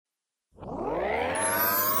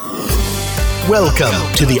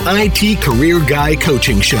Welcome to the IT Career Guy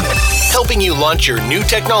Coaching Show, helping you launch your new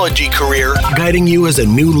technology career, guiding you as a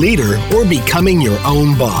new leader or becoming your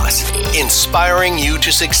own boss, inspiring you to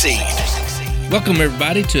succeed. Welcome,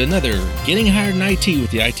 everybody, to another Getting Hired in IT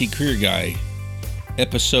with the IT Career Guy,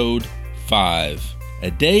 Episode 5,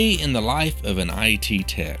 A Day in the Life of an IT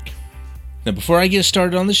Tech. Now, before I get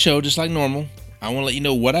started on the show, just like normal, I want to let you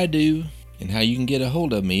know what I do and how you can get a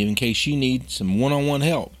hold of me in case you need some one-on-one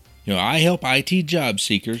help. I help IT job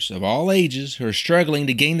seekers of all ages who are struggling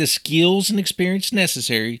to gain the skills and experience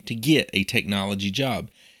necessary to get a technology job.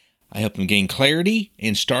 I help them gain clarity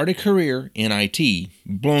and start a career in IT,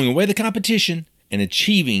 blowing away the competition and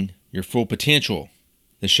achieving your full potential.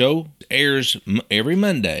 The show airs every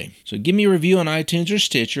Monday, so give me a review on iTunes or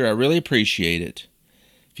Stitcher. I really appreciate it.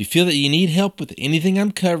 If you feel that you need help with anything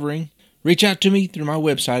I'm covering, reach out to me through my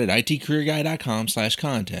website at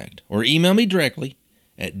itcareerguy.com/contact or email me directly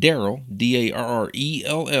at Darrell, Darrell,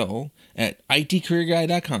 at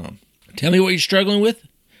itcareerguy.com. Tell me what you're struggling with,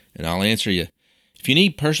 and I'll answer you. If you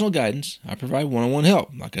need personal guidance, I provide one-on-one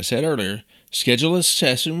help. Like I said earlier, schedule a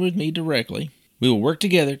session with me directly. We will work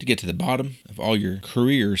together to get to the bottom of all your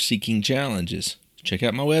career-seeking challenges. Check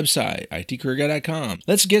out my website, itcareerguy.com.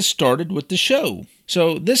 Let's get started with the show.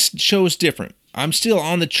 So this show is different. I'm still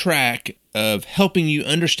on the track of helping you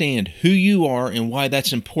understand who you are and why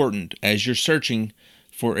that's important as you're searching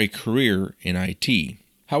for a career in IT.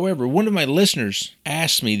 However, one of my listeners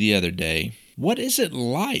asked me the other day, what is it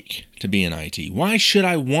like to be in IT? Why should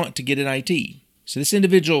I want to get in IT? So this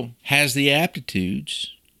individual has the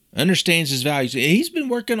aptitudes, understands his values. He's been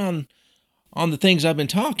working on the things I've been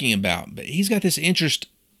talking about, but he's got this interest.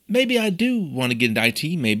 Maybe I do want to get into IT,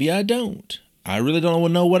 maybe I don't. I really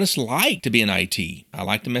don't know what it's like to be in IT. I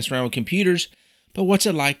like to mess around with computers, but what's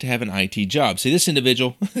it like to have an IT job? See, this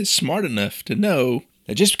individual is smart enough to know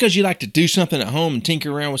that just because you like to do something at home and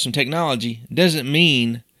tinker around with some technology doesn't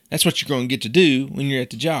mean that's what you're going to get to do when you're at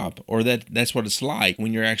the job, or that's what it's like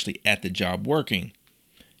when you're actually at the job working.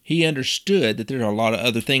 He understood that there are a lot of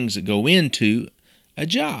other things that go into a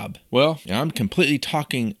job. Well, I'm completely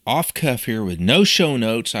talking off cuff here with no show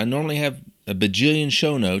notes. I normally have a bajillion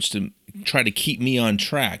show notes to try to keep me on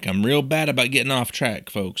track. I'm real bad about getting off track,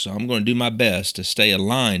 folks. So I'm going to do my best to stay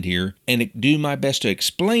aligned here and do my best to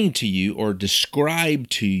explain to you or describe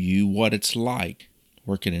to you what it's like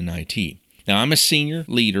working in IT. Now, I'm a senior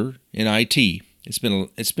leader in IT. It's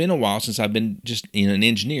been a while since I've been just an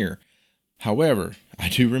engineer. However, I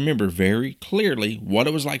do remember very clearly what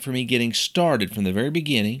it was like for me getting started from the very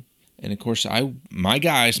beginning. And of course, my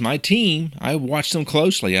team, I watch them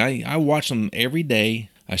closely. I watch them every day.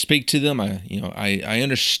 I speak to them. I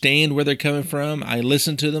understand where they're coming from. I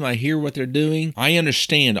listen to them. I hear what they're doing. I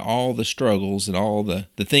understand all the struggles and all the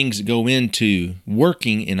things that go into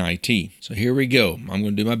working in IT. So here we go. I'm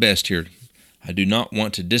going to do my best here. I do not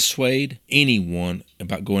want to dissuade anyone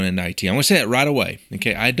about going into IT. I'm going to say that right away.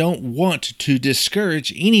 Okay, I don't want to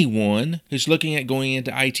discourage anyone who's looking at going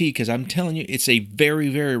into IT because I'm telling you, it's a very,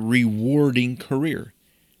 very rewarding career,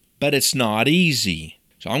 but it's not easy.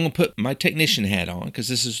 So I'm going to put my technician hat on because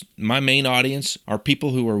this is my main audience are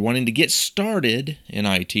people who are wanting to get started in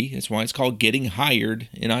IT. That's why it's called Getting Hired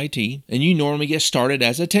in IT. And you normally get started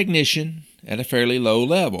as a technician at a fairly low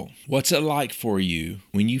level. What's it like for you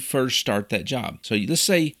when you first start that job? So let's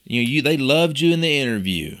say they loved you in the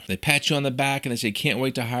interview. They pat you on the back and they say, can't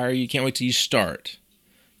wait to hire you. Can't wait till you start.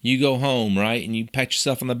 You go home, right? And you pat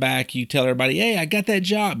yourself on the back. You tell everybody, hey, I got that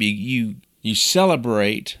job. You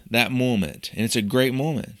celebrate that moment, and it's a great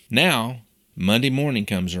moment. Now, Monday morning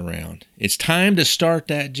comes around. It's time to start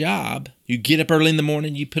that job. You get up early in the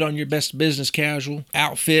morning, you put on your best business casual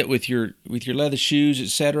outfit with your leather shoes,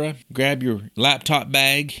 etc. Grab your laptop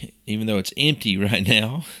bag, even though it's empty right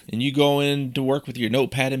now, and you go in to work with your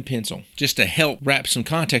notepad and pencil. Just to help wrap some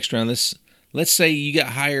context around this, let's say you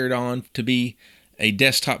got hired on to be a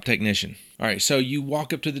desktop technician. All right, so you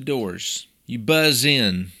walk up to the doors. You buzz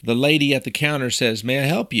in. The lady at the counter says, may I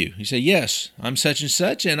help you? You say, yes, I'm such and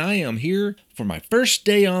such, and I am here for my first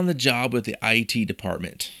day on the job with the IT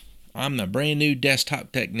department. I'm the brand new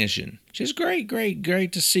desktop technician. She says,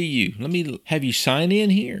 great to see you. Let me have you sign in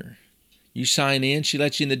here. You sign in, she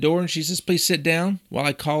lets you in the door, and she says, please sit down while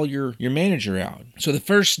I call your manager out. So the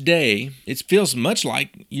first day, it feels much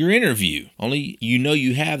like your interview, only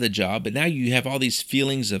you have the job, but now you have all these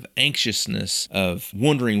feelings of anxiousness, of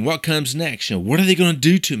wondering what comes next. What are they going to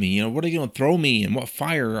do to me? What are they going to throw me in? What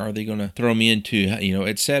fire are they going to throw me into?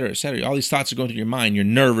 Et cetera, et cetera. All these thoughts are going through your mind. You're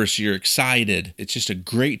nervous, you're excited. It's just a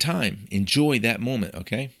great time. Enjoy that moment,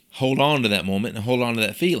 okay? Hold on to that moment and hold on to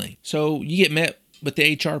that feeling. So you get met with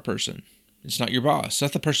the HR person. It's not your boss. It's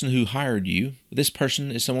not the person who hired you. This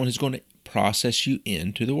person is someone who's going to process you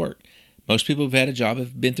into the work. Most people who've had a job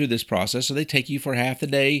have been through this process, so they take you for half the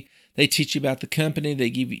day. They teach you about the company.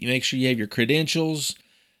 They make sure you have your credentials.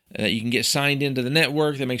 You can get signed into the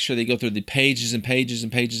network. They make sure they go through the pages and pages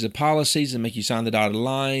and pages of policies and make you sign the dotted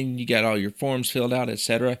line. You got all your forms filled out,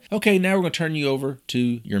 etc. Okay, now we're going to turn you over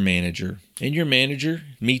to your manager. And your manager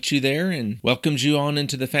meets you there and welcomes you on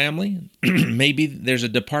into the family. Maybe there's a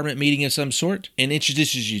department meeting of some sort and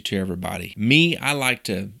introduces you to everybody. Me, I like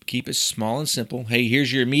to keep it small and simple. Hey,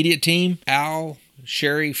 here's your immediate team. Al,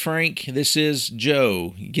 Sherry, Frank, this is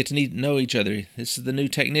Joe. You get to know each other. This is the new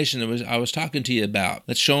technician that I was talking to you about.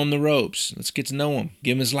 Let's show him the ropes. Let's get to know him.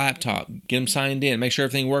 Give him his laptop. Get him signed in. Make sure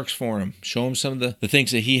everything works for him. Show him some of the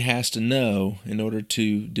things that he has to know in order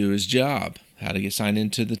to do his job. How to get signed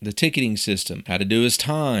into the ticketing system, how to do his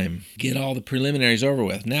time, get all the preliminaries over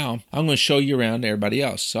with. Now, I'm going to show you around to everybody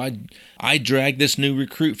else. So I drag this new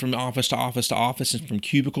recruit from office to office to office and from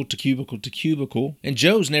cubicle to cubicle to cubicle. And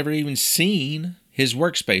Joe's never even seen his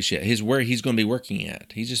workspace yet, where he's going to be working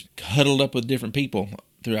at. He's just huddled up with different people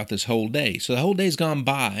throughout this whole day. So the whole day's gone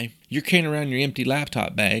by. You're carrying around your empty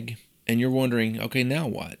laptop bag and you're wondering, okay, now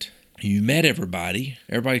what? You met everybody.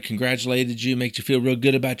 Everybody congratulated you, made you feel real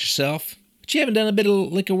good about yourself. But you haven't done a bit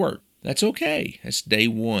of lick of work. That's okay. That's day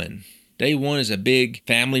one. Day one is a big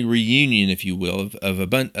family reunion, if you will, of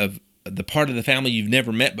the part of the family you've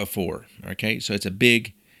never met before. Okay, so it's a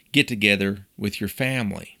big get-together with your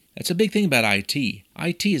family. That's a big thing about IT.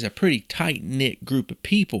 IT is a pretty tight-knit group of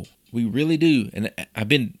people. We really do. And I've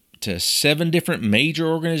been to 7 different major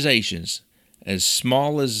organizations, as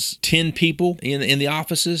small as 10 people in the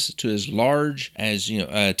offices to as large as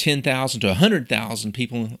 10,000 to 100,000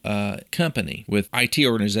 people company, with IT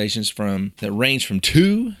organizations that range from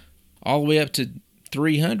 2 all the way up to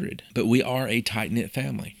 300. But we are a tight-knit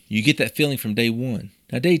family. You get that feeling from day one.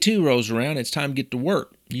 Now day 2 rolls around. It's time to get to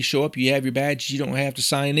work. You show up, you have your badge, you don't have to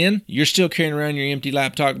sign in. You're still carrying around your empty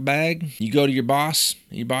laptop bag. You go to your boss,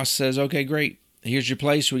 and your boss says, okay, great. Here's your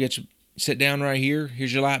place. We got you. Sit down right here.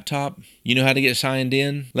 Here's your laptop. You know how to get signed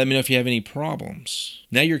in. Let me know if you have any problems.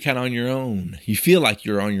 Now you're kind of on your own. You feel like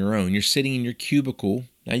you're on your own. You're sitting in your cubicle.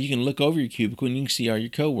 Now you can look over your cubicle and you can see all your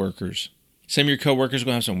coworkers. Some of your coworkers are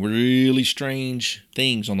going to have some really strange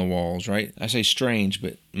things on the walls, right? I say strange,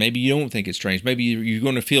 but maybe you don't think it's strange. Maybe you're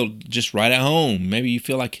going to feel just right at home. Maybe you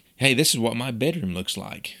feel like, hey, this is what my bedroom looks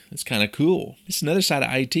like. It's kind of cool. It's another side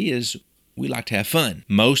of IT is we like to have fun.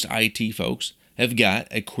 Most IT folks have got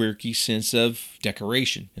a quirky sense of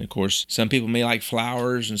decoration. And of course, some people may like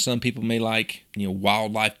flowers and some people may like,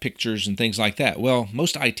 wildlife pictures and things like that. Well,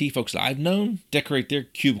 most IT folks that I've known decorate their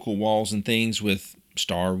cubicle walls and things with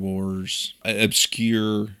Star Wars,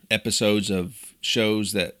 obscure episodes of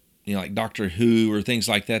shows that, like Doctor Who or things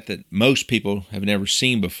like that most people have never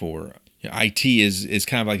seen before. IT is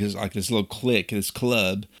kind of like this little clique, this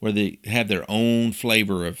club where they have their own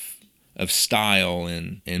flavor of style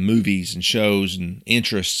and movies and shows and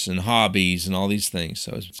interests and hobbies and all these things.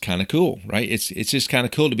 So it's kind of cool, right? It's just kind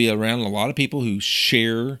of cool to be around a lot of people who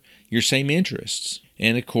share your same interests.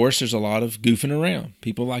 And of course, there's a lot of goofing around.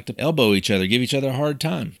 People like to elbow each other, give each other a hard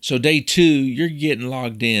time. So day 2, you're getting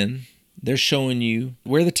logged in. They're showing you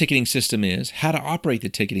where the ticketing system is, how to operate the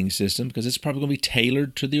ticketing system, because it's probably going to be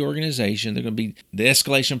tailored to the organization. The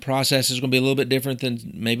escalation process is going to be a little bit different than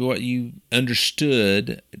maybe what you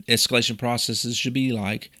understood escalation processes should be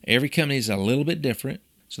like. Every company is a little bit different.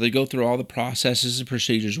 So they go through all the processes and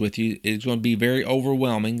procedures with you. It's going to be very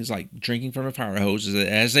overwhelming. It's like drinking from a fire hose.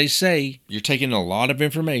 As they say, you're taking a lot of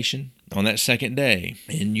information on that second day,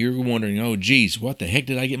 and you're wondering, oh geez, what the heck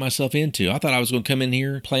did I get myself into? I thought I was going to come in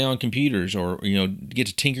here, play on computers, or get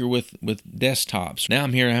to tinker with desktops. Now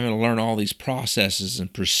I'm here having to learn all these processes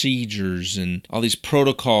and procedures and all these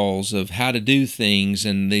protocols of how to do things,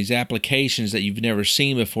 and these applications that you've never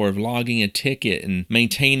seen before of logging a ticket and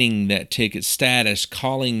maintaining that ticket status,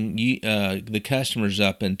 calling the customers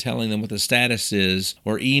up and telling them what the status is,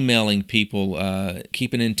 or emailing people,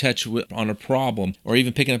 keeping in touch on a problem, or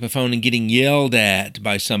even picking up a phone and getting yelled at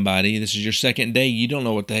by somebody. This is your second day. You don't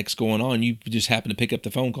know what the heck's going on. You just happen to pick up the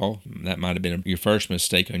phone call. That might have been your first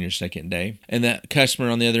mistake on your second day. And that customer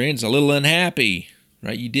on the other end is a little unhappy,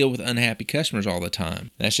 right? You deal with unhappy customers all the time.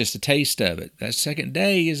 That's just a taste of it. That second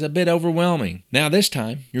day is a bit overwhelming. Now this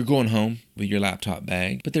time, you're going home with your laptop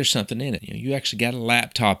bag, but there's something in it. You actually got a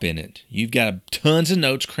laptop in it. You've got tons of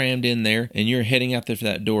notes crammed in there, and you're heading out there for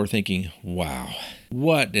that door thinking, wow,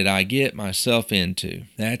 what did I get myself into?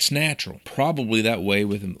 That's natural. Probably that way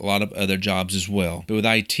with a lot of other jobs as well. But with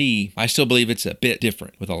IT, I still believe it's a bit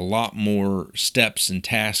different, with a lot more steps and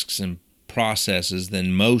tasks and processes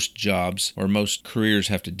than most jobs or most careers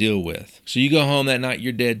have to deal with. So you go home that night,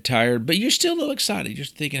 you're dead tired, but you're still a little excited. You're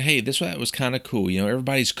thinking, hey, this was kind of cool.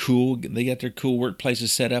 Everybody's cool. They got their cool workplaces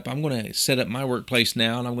set up. I'm going to set up my workplace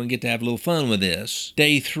now, and I'm going to get to have a little fun with this.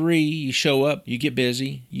 Day 3, you show up, you get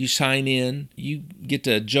busy, you sign in, you get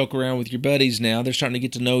to joke around with your buddies now. They're starting to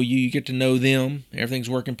get to know you. You get to know them. Everything's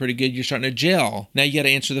working pretty good. You're starting to gel. Now you got to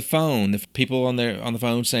answer the phone. The people on the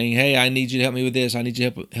phone saying, hey, I need you to help me with this. I need you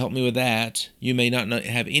to help me with that. You may not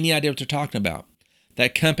have any idea what they're talking about.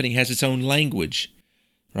 That company has its own language,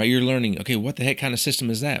 right? You're learning, okay, what the heck kind of system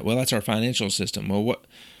is that? Well, that's our financial system. Well,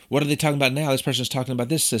 what are they talking about now? This person's talking about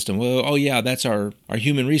this system. Well, oh yeah, that's our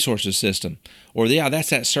human resources system. Or yeah, that's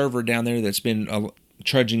that server down there that's been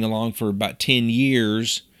trudging along for about 10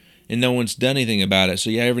 years and no one's done anything about it. So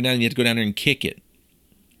yeah, every now and then you have to go down there and kick it.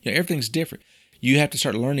 Everything's different. You have to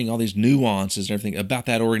start learning all these nuances and everything about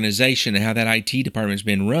that organization and how that IT department's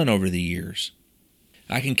been run over the years.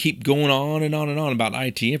 I can keep going on and on and on about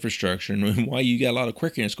IT infrastructure and why you got a lot of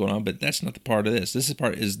quirkiness going on, but that's not the part of this. This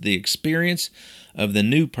part is the experience of the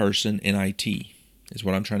new person in IT is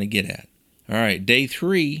what I'm trying to get at. All right, day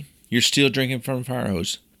 3, you're still drinking from a fire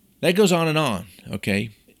hose. That goes on and on, okay?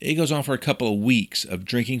 It goes on for a couple of weeks of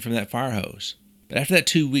drinking from that fire hose. But after that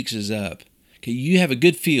 2 weeks is up, okay, you have a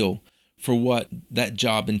good feel for what that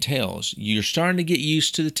job entails. You're starting to get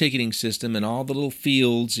used to the ticketing system and all the little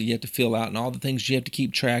fields you have to fill out and all the things you have to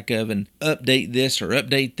keep track of and update this or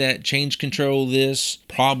update that, change control this,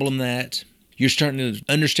 problem that. You're starting to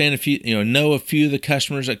understand know a few of the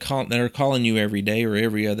customers that are calling you every day or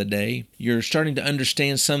every other day. You're starting to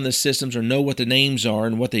understand some of the systems or know what the names are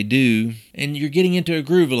and what they do, and you're getting into a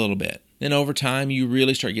groove a little bit. Then over time, you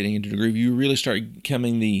really start getting into the groove. You really start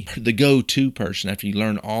becoming the go-to person after you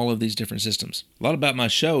learn all of these different systems. A lot about my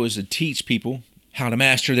show is to teach people how to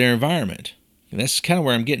master their environment. And that's kind of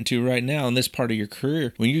where I'm getting to right now in this part of your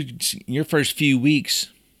career. When you're in your first few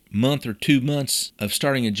weeks, month or 2 months of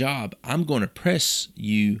starting a job, I'm going to press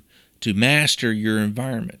you to master your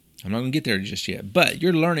environment. I'm not going to get there just yet, but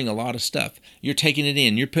you're learning a lot of stuff. You're taking it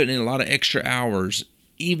in. You're putting in a lot of extra hours,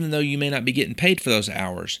 even though you may not be getting paid for those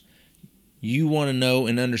hours. You want to know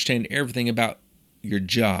and understand everything about your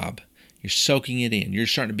job. You're soaking it in. You're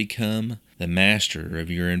starting to become the master of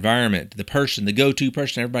your environment, the person, the go-to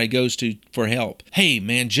person everybody goes to for help. Hey,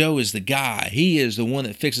 man, Joe is the guy. He is the one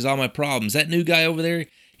that fixes all my problems. That new guy over there,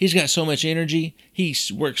 he's got so much energy. He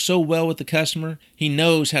works so well with the customer. He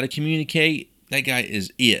knows how to communicate. That guy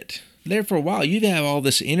is it. There for a while, you have all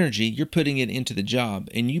this energy. You're putting it into the job,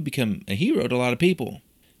 and you become a hero to a lot of people.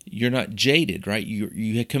 You're not jaded, right?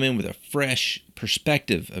 You come in with a fresh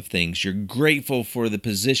perspective of things. You're grateful for the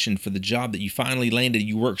position, for the job that you finally landed.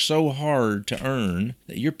 You work so hard to earn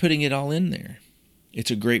that you're putting it all in there. It's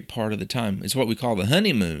a great part of the time. It's what we call the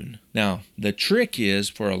honeymoon. Now, the trick is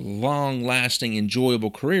for a long-lasting,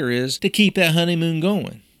 enjoyable career is to keep that honeymoon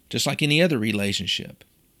going, just like any other relationship.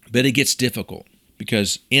 But it gets difficult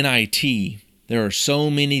because in IT, there are so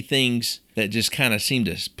many things that just kind of seem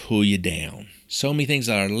to pull you down. So many things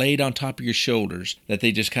that are laid on top of your shoulders that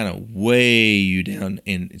they just kind of weigh you down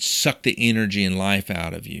and suck the energy and life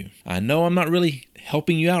out of you. I know I'm not really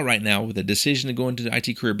helping you out right now with a decision to go into the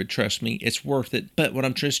IT career, but trust me, it's worth it. But what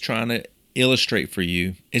I'm just trying to illustrate for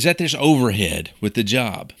you is that there's overhead with the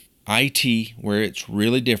job. IT, where it's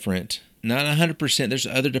really different, not 100%. There's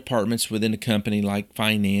other departments within the company like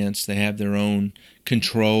finance. They have their own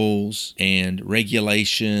controls and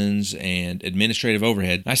regulations and administrative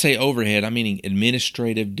overhead. I say overhead, I'm meaning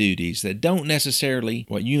administrative duties that don't necessarily,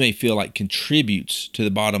 what you may feel like, contributes to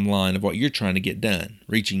the bottom line of what you're trying to get done,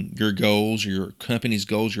 reaching your goals, your company's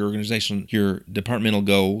goals, your organization, your departmental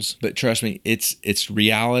goals. But trust me, it's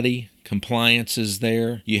reality. Compliance is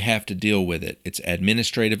there. You have to deal with it. It's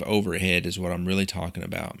administrative overhead is what I'm really talking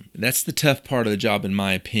about. That's the tough part of the job, in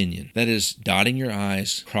my opinion. That is dotting your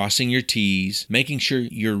I's, crossing your T's, making sure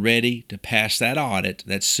you're ready to pass that audit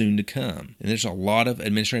that's soon to come. And there's a lot of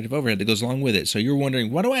administrative overhead that goes along with it. So you're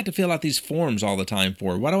wondering, why do I have to fill out these forms all the time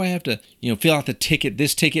for? Why do I have to, fill out the ticket,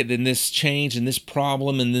 then this change, and this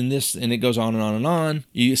problem, and then this, and it goes on and on and on.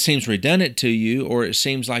 It seems redundant to you, or it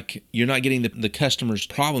seems like you're not getting the customer's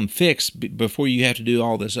problem fixed before you have to do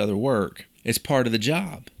all this other work. It's part of the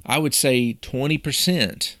job. I would say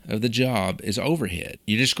 20% of the job is overhead.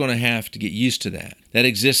 You're just going to have to get used to that. That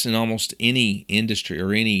exists in almost any industry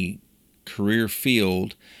or any career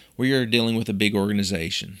field where you're dealing with a big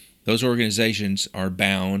organization. Those organizations are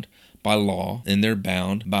bound by law, and they're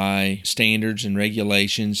bound by standards and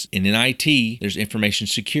regulations. And in IT, there's information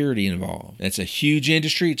security involved. That's a huge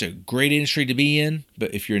industry. It's a great industry to be in.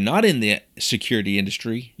 But if you're not in the security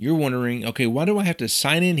industry, you're wondering, okay, why do I have to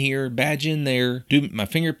sign in here, badge in there, do my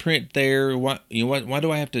fingerprint there? Why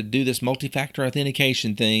do I have to do this multi-factor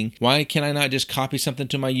authentication thing? Why can I not just copy something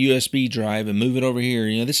to my USB drive and move it over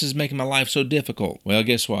here? This is making my life so difficult. Well,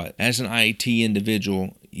 guess what? As an IT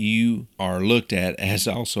individual, you are looked at as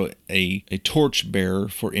also a torchbearer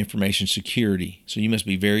for information security. So you must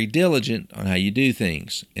be very diligent on how you do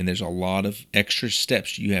things. And there's a lot of extra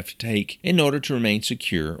steps you have to take in order to remain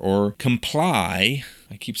secure or comply.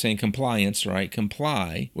 I keep saying compliance, right?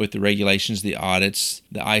 Comply with the regulations, the audits,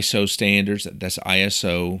 the ISO standards. That's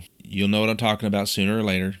ISO. You'll know what I'm talking about sooner or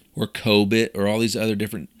later. Or COBIT, or all these other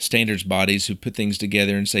different standards bodies who put things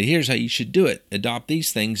together and say, here's how you should do it. Adopt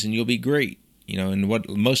these things and you'll be great. And what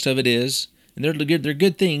most of it is, and they're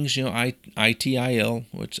good things, ITIL,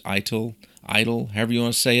 which ITIL, however you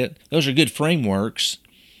want to say it. Those are good frameworks,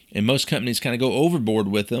 and most companies kind of go overboard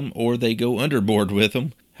with them, or they go underboard with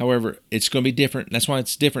them. However, it's going to be different. That's why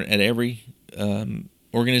it's different at every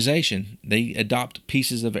organization. They adopt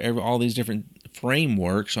pieces of all these different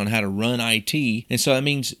frameworks on how to run IT, and so that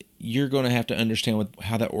means you're going to have to understand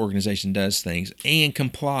how that organization does things and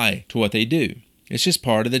comply to what they do. It's just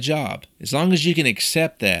part of the job. As long as you can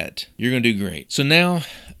accept that, you're going to do great. So now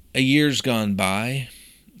a year's gone by,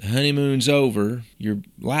 the honeymoon's over, your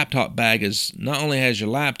laptop bag not only has your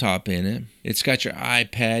laptop in it, it's got your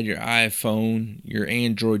iPad, your iPhone, your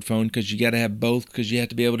Android phone, because you got to have both, because you have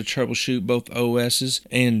to be able to troubleshoot both OSs,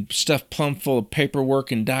 and stuff plumb full of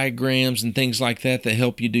paperwork and diagrams and things like that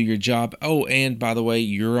help you do your job. Oh, and by the way,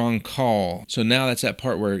 you're on call. So now that's that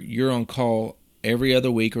part where you're on call every other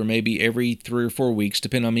week, or maybe every 3 or 4 weeks,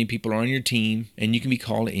 depending on how many people are on your team, and you can be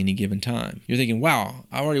called at any given time. You're thinking, wow,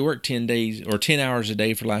 I already worked 10 days or 10 hours a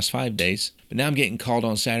day for the last 5 days, but now I'm getting called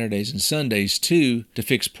on Saturdays and Sundays too to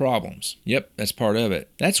fix problems. Yep, that's part of it.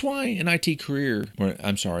 That's why an IT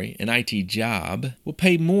job will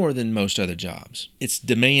pay more than most other jobs. It's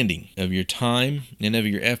demanding of your time and of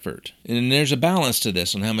your effort. And there's a balance to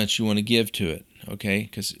this on how much you want to give to it. Okay,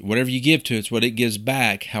 because whatever you give to it's what it gives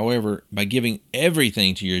back. However, by giving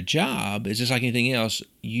everything to your job, it's just like anything else,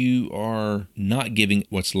 you are not giving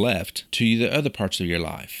what's left to the other parts of your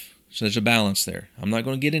life. So there's a balance there. I'm not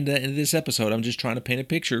going to get into that in this episode. I'm just trying to paint a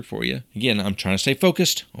picture for you. Again, I'm trying to stay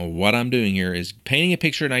focused on what I'm doing here is painting a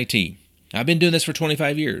picture in IT. I've been doing this for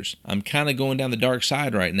 25 years. I'm kind of going down the dark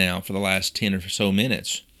side right now for the last 10 or so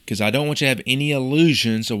minutes, because I don't want you to have any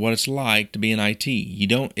illusions of what it's like to be in IT.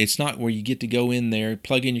 It's not where you get to go in there,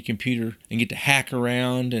 plug in your computer, and get to hack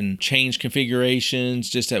around and change configurations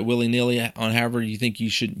just at willy-nilly on however you think you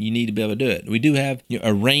need to be able to do it. We do have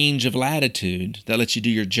a range of latitude that lets you do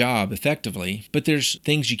your job effectively, but there's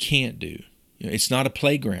things you can't do. It's not a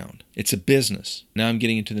playground. It's a business. Now I'm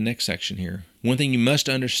getting into the next section here. One thing you must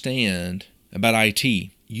understand about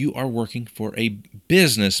IT, you are working for a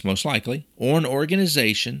business, most likely, or an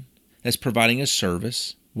organization that's providing a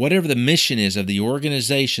service. Whatever the mission is of the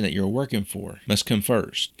organization that you're working for must come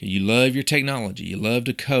first. You love your technology. You love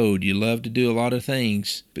to code. You love to do a lot of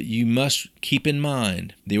things. But you must keep in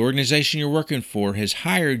mind the organization you're working for has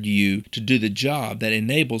hired you to do the job that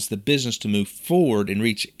enables the business to move forward and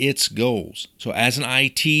reach its goals. So as an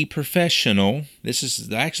IT professional, this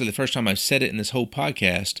is actually the first time I've said it in this whole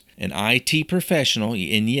podcast, an IT professional,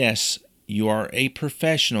 and yes, you are a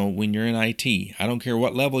professional when you're in IT. I don't care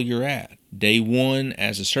what level you're at. Day one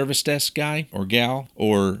as a service desk guy or gal,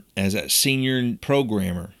 or as a senior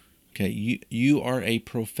programmer. Okay, you are a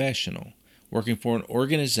professional working for an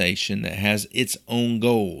organization that has its own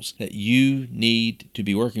goals that you need to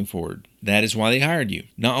be working for. That is why they hired you.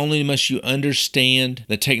 Not only must you understand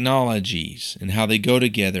the technologies and how they go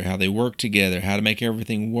together, how they work together, how to make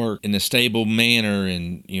everything work in a stable manner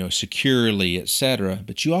and securely, etc.,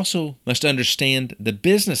 but you also must understand the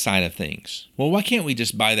business side of things. Well, why can't we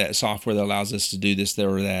just buy that software that allows us to do this, that,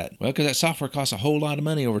 or that? Well, because that software costs a whole lot of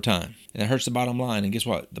money over time, and it hurts the bottom line. And guess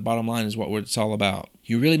what? The bottom line is what it's all about.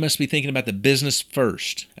 You really must be thinking about the business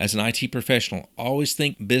first. As an IT professional, always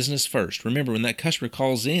think business first. Remember, when that customer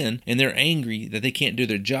calls in and they're angry that they can't do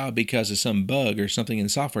their job because of some bug or something in the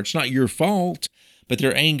software, it's not your fault, but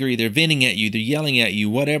they're angry, they're venting at you, they're yelling at you,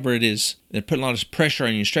 whatever it is. They're putting a lot of pressure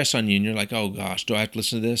on you, stress on you, and you're like, oh gosh, do I have to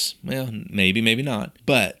listen to this? Well, maybe, maybe not.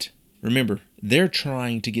 But remember, they're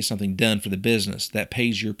trying to get something done for the business that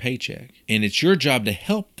pays your paycheck. And it's your job to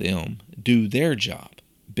help them do their job.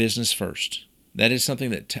 Business first. That is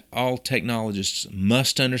something that all technologists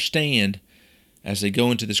must understand as they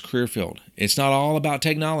go into this career field. It's not all about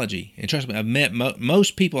technology. And trust me, I've met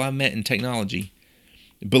most people I've met in technology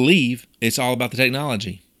believe it's all about the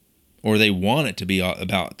technology, or they want it to be all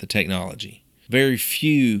about the technology. Very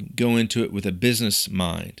few go into it with a business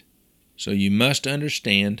mind. So you must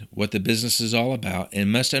understand what the business is all about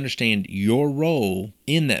and must understand your role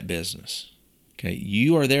in that business. Okay,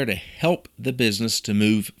 you are there to help the business to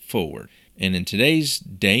move forward. And in today's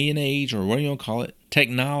day and age, or what do you want to call it,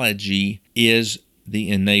 technology is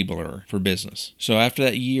the enabler for business. So after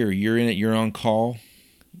that year, you're in it, you're on call,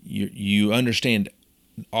 you understand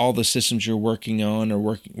all the systems you're working on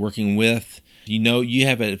or working with. You know, you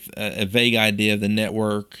have a vague idea of the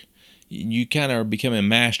network. You kind of are becoming a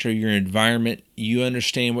master of your environment. You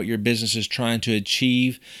understand what your business is trying to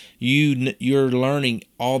achieve. You're learning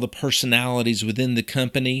all the personalities within the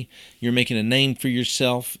company. You're making a name for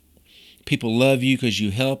yourself. People love you because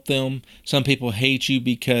you help them. Some people hate you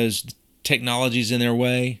because technology's in their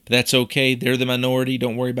way. That's okay. They're the minority.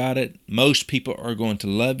 Don't worry about it. Most people are going to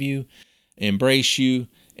love you, embrace you,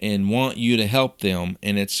 and want you to help them,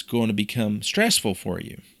 and it's going to become stressful for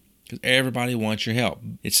you because everybody wants your help.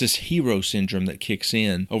 It's this hero syndrome that kicks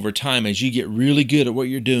in over time as you get really good at what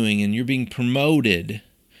you're doing and you're being promoted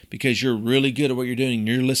because you're really good at what you're doing.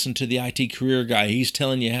 You're listening to the IT career guy. He's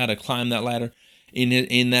telling you how to climb that ladder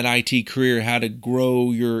in that IT career, how to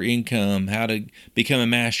grow your income, how to become a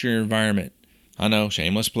master of your environment. I know,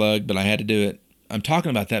 shameless plug, but I had to do it. I'm talking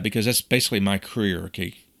about that because that's basically my career,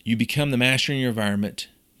 okay? You become the master in your environment.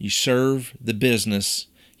 You serve the business,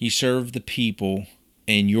 you serve the people,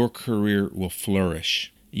 and your career will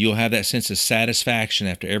flourish. You'll have that sense of satisfaction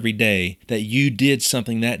after every day that you did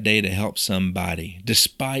something that day to help somebody,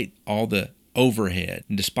 despite all the overhead,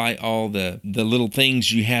 and despite all the little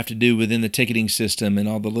things you have to do within the ticketing system and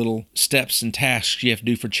all the little steps and tasks you have to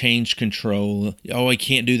do for change control. Oh, I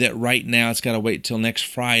can't do that right now. It's got to wait till next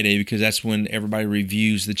Friday because that's when everybody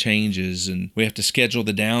reviews the changes, and we have to schedule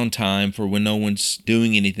the downtime for when no one's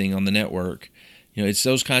doing anything on the network. You know, it's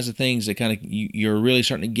those kinds of things that kind of you're really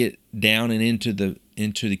starting to get down and into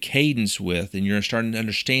the cadence with, and you're starting to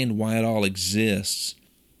understand why it all exists.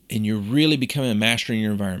 And you're really becoming a master in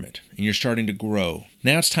your environment, and you're starting to grow.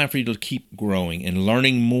 Now it's time for you to keep growing and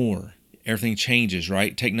learning more. Everything changes,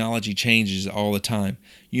 right? Technology changes all the time.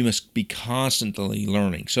 You must be constantly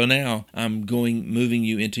learning. So now I'm moving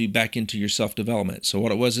you back into your self-development. So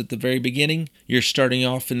what it was at the very beginning, you're starting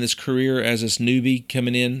off in this career as this newbie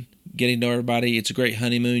coming in, getting to know everybody. It's a great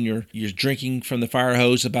honeymoon. You're drinking from the fire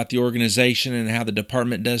hose about the organization and how the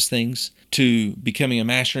department does things, to becoming a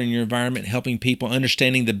master in your environment, helping people,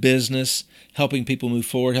 understanding the business, helping people move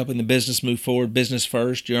forward, helping the business move forward, business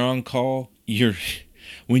first. You're on call.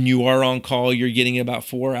 When you are on call, you're getting about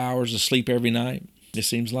 4 hours of sleep every night, it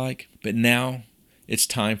seems like. But now it's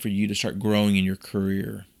time for you to start growing in your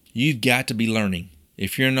career. You've got to be learning.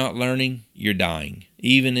 If you're not learning, you're dying.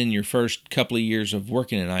 Even in your first couple of years of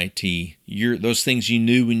working in IT, those things you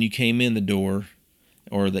knew when you came in the door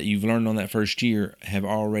or that you've learned on that first year have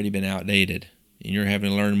already been outdated. And you're having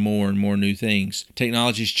to learn more and more new things.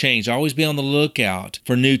 Technology's changed. Always be on the lookout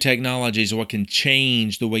for new technologies or what can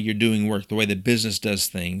change the way you're doing work, the way the business does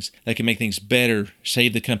things. That can make things better,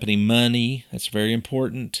 save the company money. That's very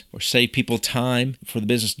important. Or save people time for the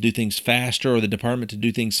business to do things faster or the department to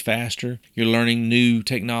do things faster. You're learning new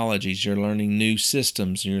technologies. You're learning new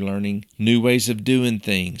systems. You're learning new ways of doing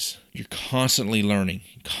things. You're constantly learning,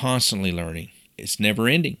 constantly learning. It's never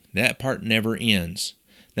ending. That part never ends.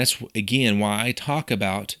 That's, again, why I talk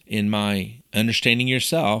about in my understanding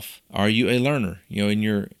yourself, are you a learner? You know,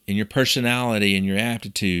 in your personality and your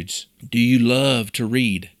aptitudes. Do you love to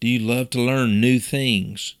read? Do you love to learn new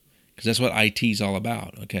things? Because that's what IT is all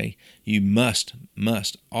about, okay? You must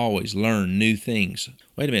always learn new things.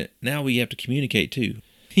 Wait a minute, now we have to communicate too.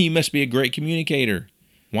 You must be a great communicator.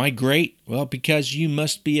 Why great? Well, because you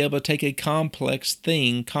must be able to take a complex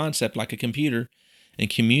concept like a computer, and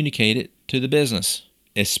communicate it to the business.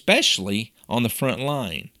 Especially on the front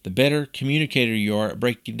line. The better communicator you are at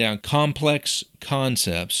breaking down complex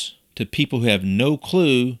concepts to people who have no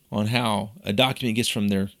clue on how a document gets from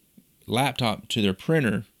their laptop to their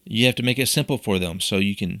printer, you have to make it simple for them so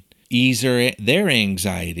you can ease their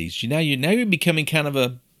anxieties. Now you're becoming kind of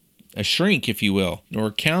a shrink, if you will, or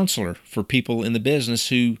a counselor for people in the business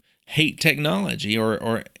who hate technology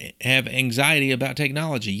or have anxiety about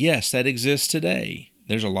technology. Yes, that exists today.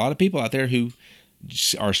 There's a lot of people out there who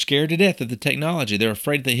are scared to death of the technology. They're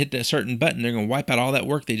afraid they hit that certain button, they're going to wipe out all that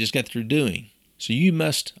work they just got through doing. So you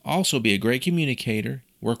must also be a great communicator,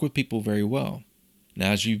 work with people very well.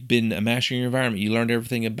 Now, as you've been mastering your environment, you learned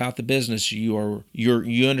everything about the business. You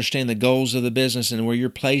understand the goals of the business and where your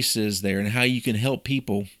place is there and how you can help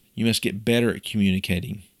people. You must get better at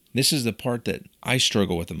communicating. This is the part that I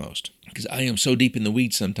struggle with the most because I am so deep in the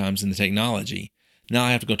weeds sometimes in the technology. Now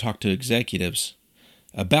I have to go talk to executives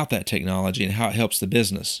about that technology and how it helps the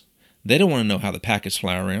business. They don't want to know how the packets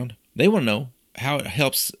fly around. They want to know how it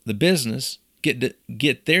helps the business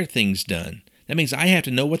get their things done. That means I have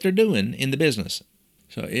to know what they're doing in the business.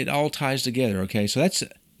 So it all ties together, okay? So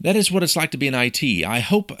that is what it's like to be in IT. I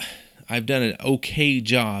hope I've done an okay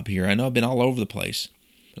job here. I know I've been all over the place.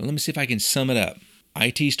 But let me see if I can sum it up.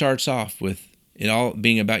 IT starts off with it all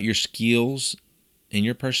being about your skills and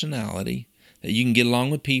your personality, that you can get along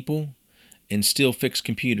with people and still fix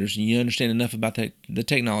computers. And you understand enough about the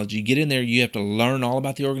technology. You get in there, you have to learn all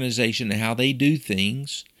about the organization and how they do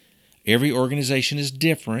things. Every organization is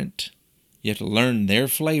different. You have to learn their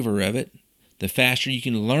flavor of it. The faster you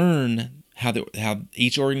can learn how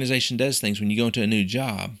each organization does things when you go into a new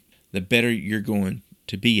job, the better you're going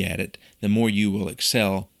to be at it, the more you will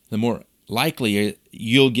excel, the more likely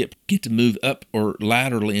you'll get to move up or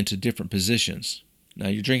laterally into different positions. Now,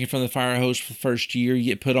 you're drinking from the fire hose for the first year, you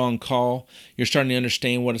get put on call, you're starting to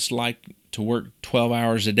understand what it's like to work 12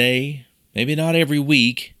 hours a day, maybe not every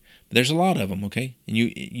week, but there's a lot of them, okay? And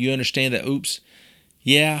you understand that,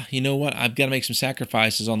 yeah, you know what? I've got to make some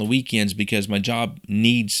sacrifices on the weekends because my job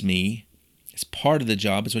needs me. It's part of the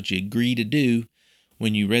job. It's what you agree to do.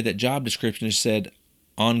 When you read that job description, it said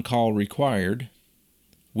on-call required,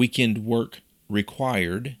 weekend work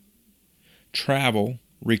required, travel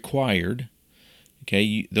required.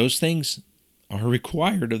 Okay, those things are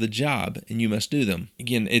required of the job, and you must do them.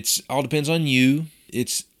 Again, it's all depends on you.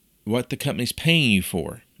 It's what the company's paying you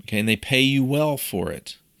for. Okay, and they pay you well for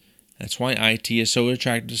it. That's why IT is so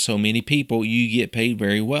attractive to so many people. You get paid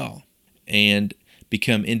very well and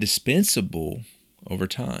become indispensable over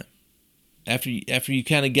time. After you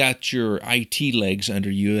kind of got your IT legs under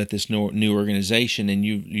you at this new organization and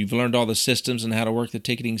you've learned all the systems and how to work the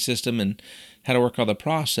ticketing system and how to work all the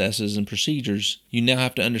processes and procedures, you now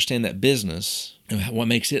have to understand that business and what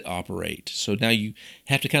makes it operate. So now you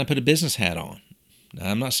have to kind of put a business hat on. Now,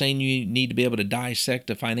 I'm not saying you need to be able to dissect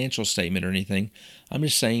a financial statement or anything. I'm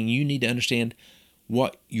just saying you need to understand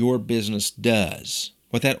what your business does,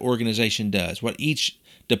 what that organization does, what each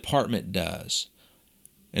department does,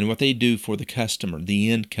 and what they do for the customer, the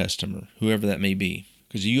end customer, whoever that may be.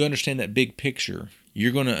 Because you understand that big picture,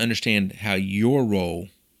 you're going to understand how your role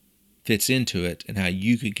fits into it and how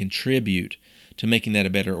you can contribute to making that a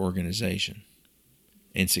better organization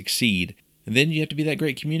and succeed. And then you have to be that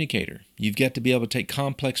great communicator. You've got to be able to take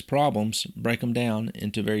complex problems, break them down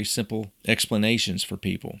into very simple explanations for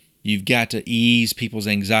people. You've got to ease people's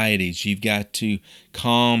anxieties. You've got to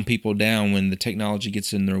calm people down when the technology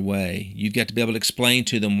gets in their way. You've got to be able to explain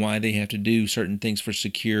to them why they have to do certain things for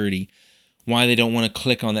security, why they don't want to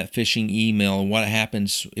click on that phishing email, what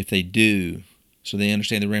happens if they do, so they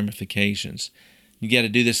understand the ramifications. You got to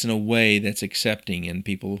do this in a way that's accepting and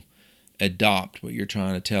people adopt what you're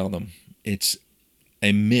trying to tell them. It's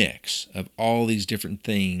a mix of all these different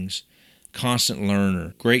things. Constant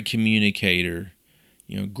learner, great communicator,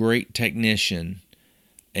 great technician,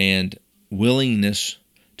 and willingness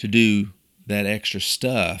to do that extra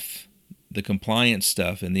stuff, the compliance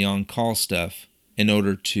stuff and the on-call stuff, in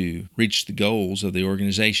order to reach the goals of the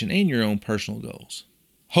organization and your own personal goals.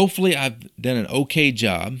 Hopefully, I've done an okay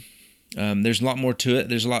job. There's a lot more to it.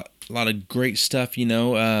 There's a lot of great stuff,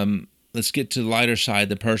 Let's get to the lighter side,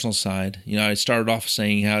 the personal side. I started off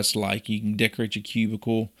saying how it's like you can decorate your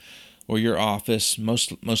cubicle or your office.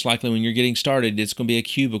 Most likely when you're getting started, it's going to be a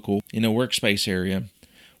cubicle in a workspace area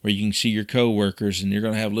where you can see your coworkers, and you're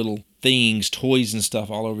going to have little things, toys and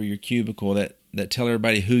stuff all over your cubicle that tell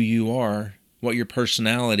everybody who you are, what your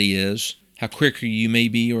personality is, how quicker you may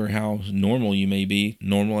be or how normal you may be.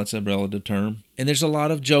 Normal, that's a relative term. And there's a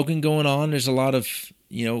lot of joking going on. There's a lot of,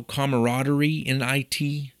 camaraderie in an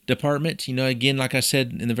IT department. Again, like I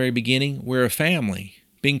said in the very beginning, we're a family.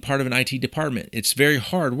 Being part of an IT department, it's very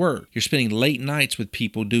hard work. You're spending late nights with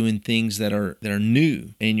people doing things that are new,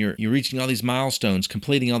 and you're reaching all these milestones,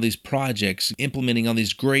 completing all these projects, implementing all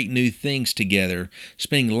these great new things together,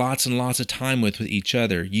 spending lots and lots of time with each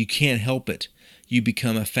other. You can't help it. You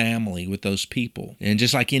become a family with those people. And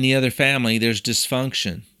just like any other family, there's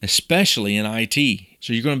dysfunction, especially in IT.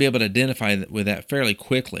 So you're going to be able to identify with that fairly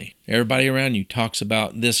quickly. Everybody around you talks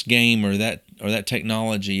about this game or that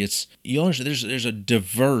technology. You'll understand there's a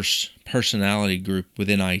diverse personality group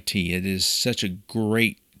within IT. It is such a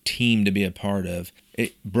great team to be a part of.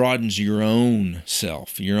 it broadens your own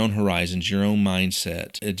self, your own horizons, your own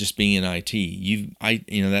mindset. Just being in IT,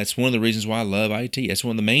 that's one of the reasons why I love IT. That's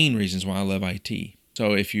one of the main reasons why I love IT.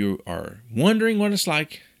 So if you are wondering what it's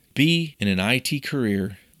like, be in an IT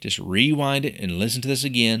career, just rewind it and listen to this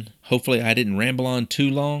again. Hopefully I didn't ramble on too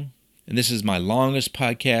long. And this is my longest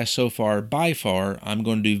podcast so far. By far, I'm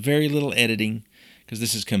going to do very little editing because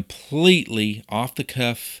this is completely off the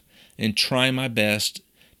cuff and trying my best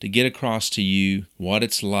to get across to you what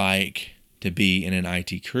it's like to be in an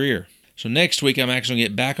IT career. So next week, I'm actually going to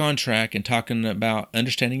get back on track and talking about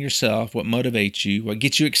understanding yourself, what motivates you, what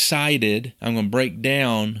gets you excited. I'm going to break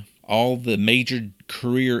down all the major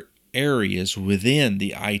career areas within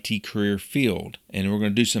the IT career field. And we're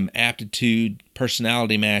going to do some aptitude,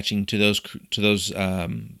 personality matching to those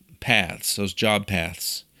paths, those job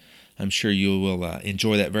paths. I'm sure you will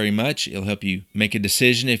enjoy that very much. It'll help you make a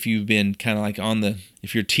decision if you've been kind of like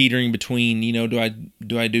if you're teetering between, do I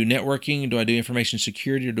do networking, do I do information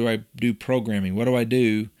security, or do I do programming? What do I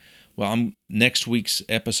do? Well, next week's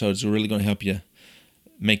episodes are really going to help you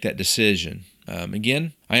make that decision.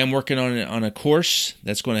 Again, I am working on a course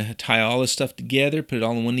that's going to tie all this stuff together, put it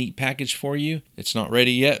all in one neat package for you. It's not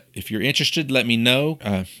ready yet. If you're interested, let me know.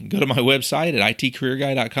 Go to my website at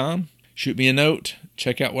itcareerguy.com. Shoot me a note.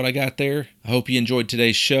 Check out what I got there. I hope you enjoyed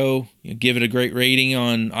today's show. Give it a great rating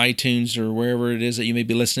on iTunes or wherever it is that you may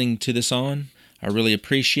be listening to this on. I really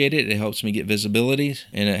appreciate it. It helps me get visibility,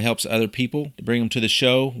 and it helps other people to bring them to the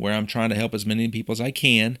show where I'm trying to help as many people as I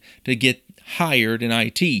can to get hired in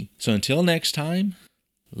IT. So until next time,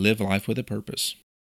 live life with a purpose.